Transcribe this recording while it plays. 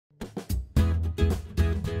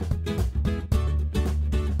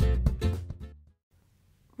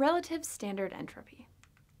Relative standard entropy.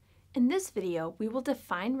 In this video, we will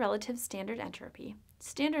define relative standard entropy,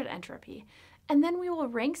 and then we will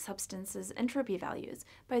rank substances' entropy values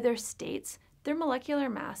by their states, their molecular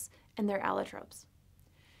mass, and their allotropes.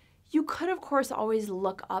 You could, of course, always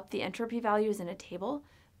look up the entropy values in a table,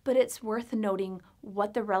 but it's worth noting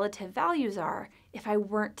what the relative values are if I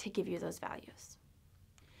weren't to give you those values.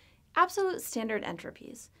 Absolute standard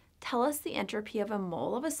entropies tell us the entropy of a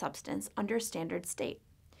mole of a substance under standard state.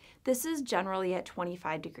 This is generally at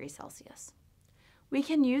 25 degrees Celsius. We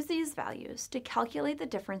can use these values to calculate the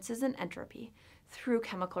differences in entropy through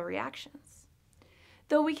chemical reactions.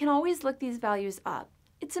 Though we can always look these values up,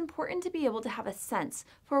 it's important to be able to have a sense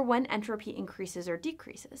for when entropy increases or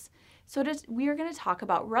decreases. So we are going to talk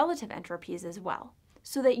about relative entropies as well,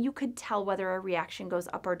 so that you could tell whether a reaction goes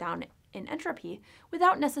up or down in entropy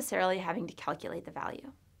without necessarily having to calculate the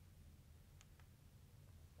value.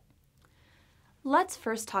 Let's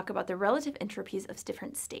first talk about the relative entropies of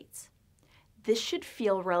different states. This should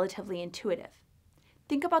feel relatively intuitive.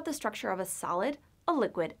 Think about the structure of a solid, a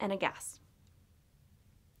liquid, and a gas.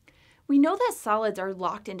 We know that solids are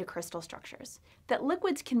locked into crystal structures, that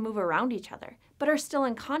liquids can move around each other, but are still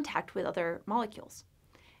in contact with other molecules,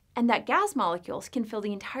 and that gas molecules can fill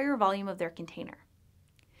the entire volume of their container.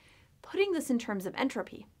 Putting this in terms of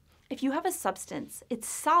entropy, if you have a substance, its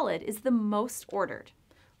solid is the most ordered,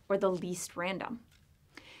 or the least random.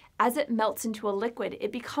 As it melts into a liquid,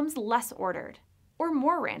 it becomes less ordered, or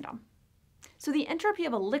more random. So the entropy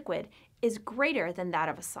of a liquid is greater than that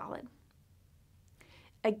of a solid.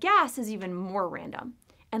 A gas is even more random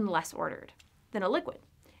and less ordered than a liquid,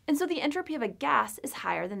 and so the entropy of a gas is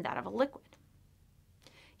higher than that of a liquid.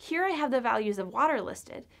 Here I have the values of water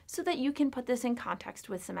listed so that you can put this in context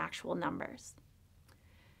with some actual numbers.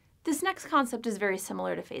 This next concept is very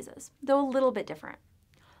similar to phases, though a little bit different.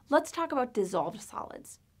 Let's talk about dissolved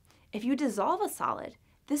solids. If you dissolve a solid,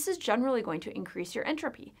 this is generally going to increase your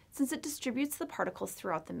entropy since it distributes the particles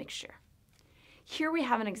throughout the mixture. Here we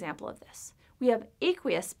have an example of this. We have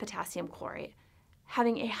aqueous potassium chlorate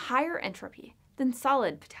having a higher entropy than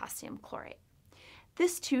solid potassium chlorate.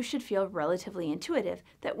 This too should feel relatively intuitive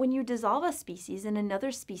that when you dissolve a species in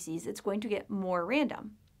another species, it's going to get more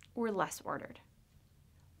random or less ordered.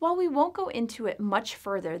 While we won't go into it much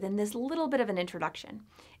further than this little bit of an introduction,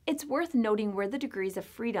 it's worth noting where the degrees of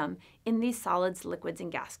freedom in these solids, liquids,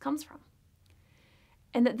 and gas comes from,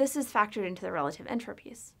 and that this is factored into the relative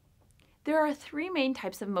entropies. There are three main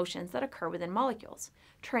types of motions that occur within molecules: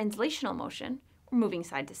 translational motion, or moving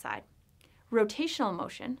side to side, rotational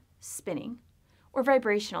motion, spinning, or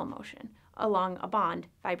vibrational motion, along a bond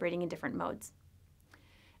vibrating in different modes.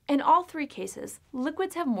 In all three cases,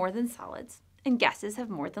 liquids have more than solids, and gases have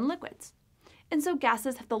more than liquids. And so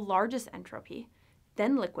gases have the largest entropy,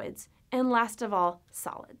 then liquids, and last of all,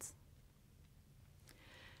 solids.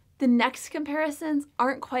 The next comparisons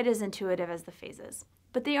aren't quite as intuitive as the phases,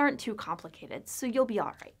 but they aren't too complicated, so you'll be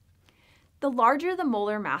all right. The larger the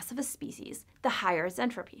molar mass of a species, the higher its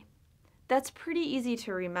entropy. That's pretty easy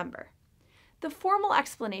to remember. The formal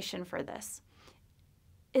explanation for this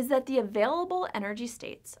is that the available energy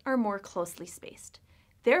states are more closely spaced.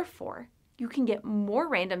 Therefore, you can get more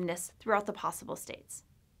randomness throughout the possible states.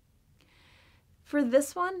 For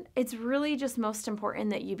this one, it's really just most important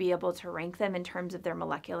that you be able to rank them in terms of their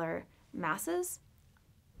molecular masses.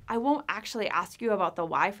 I won't actually ask you about the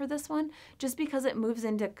why for this one, just because it moves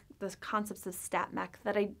into the concepts of stat mech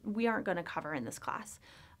that we aren't going to cover in this class.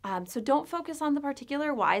 So don't focus on the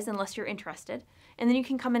particular whys unless you're interested, and then you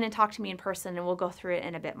can come in and talk to me in person and we'll go through it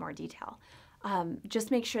in a bit more detail.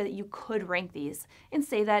 Just make sure that you could rank these and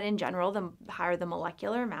say that in general, the higher the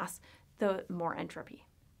molecular mass, the more entropy.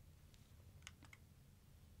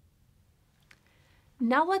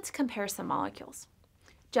 Now let's compare some molecules.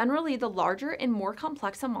 Generally, the larger and more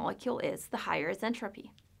complex a molecule is, the higher its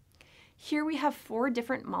entropy. Here we have 4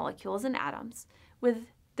 different molecules and atoms with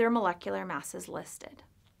their molecular masses listed.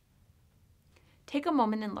 Take a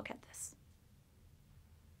moment and look at this.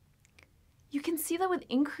 You can see that with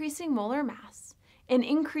increasing molar mass and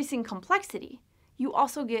increasing complexity, you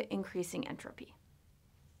also get increasing entropy.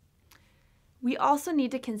 We also need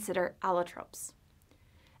to consider allotropes.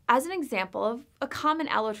 As an example of a common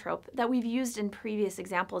allotrope that we've used in previous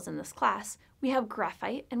examples in this class, we have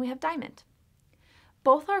graphite and we have diamond.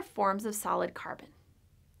 Both are forms of solid carbon.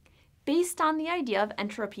 Based on the idea of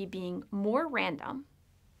entropy being more random,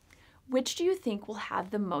 which do you think will have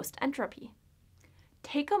the most entropy?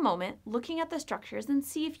 Take a moment looking at the structures and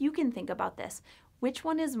see if you can think about this. Which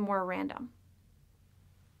one is more random?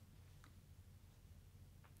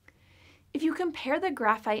 If you compare the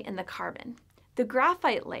graphite and the carbon, the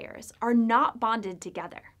graphite layers are not bonded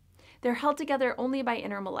together. They're held together only by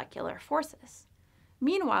intermolecular forces.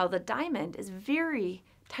 Meanwhile, the diamond is very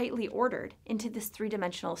tightly ordered into this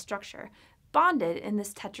three-dimensional structure, bonded in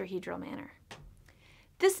this tetrahedral manner.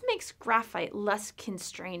 This makes graphite less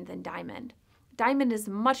constrained than diamond. Diamond is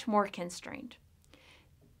much more constrained.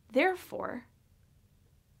 Therefore,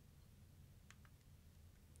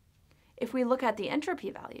 if we look at the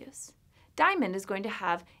entropy values, diamond is going to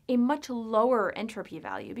have a much lower entropy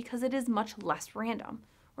value because it is much less random,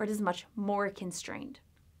 or it is much more constrained.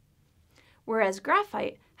 Whereas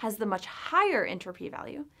graphite has the much higher entropy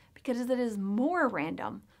value because it is more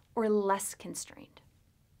random or less constrained.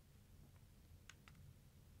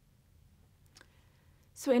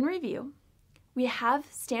 So in review, we have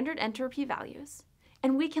standard entropy values,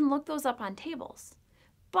 and we can look those up on tables.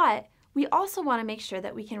 But we also want to make sure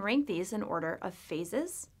that we can rank these in order of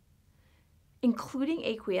phases, including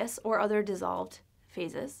aqueous or other dissolved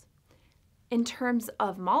phases, in terms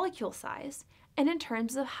of molecule size, and in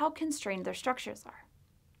terms of how constrained their structures are.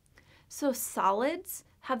 So solids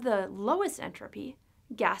have the lowest entropy,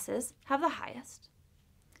 gases have the highest.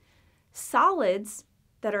 Solids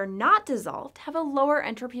that are not dissolved have a lower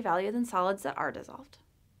entropy value than solids that are dissolved.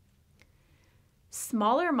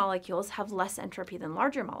 Smaller molecules have less entropy than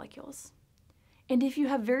larger molecules. And if you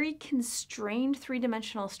have very constrained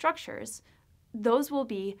three-dimensional structures, those will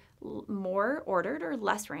be more ordered or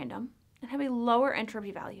less random and have a lower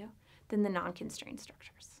entropy value than the non-constrained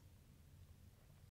structures.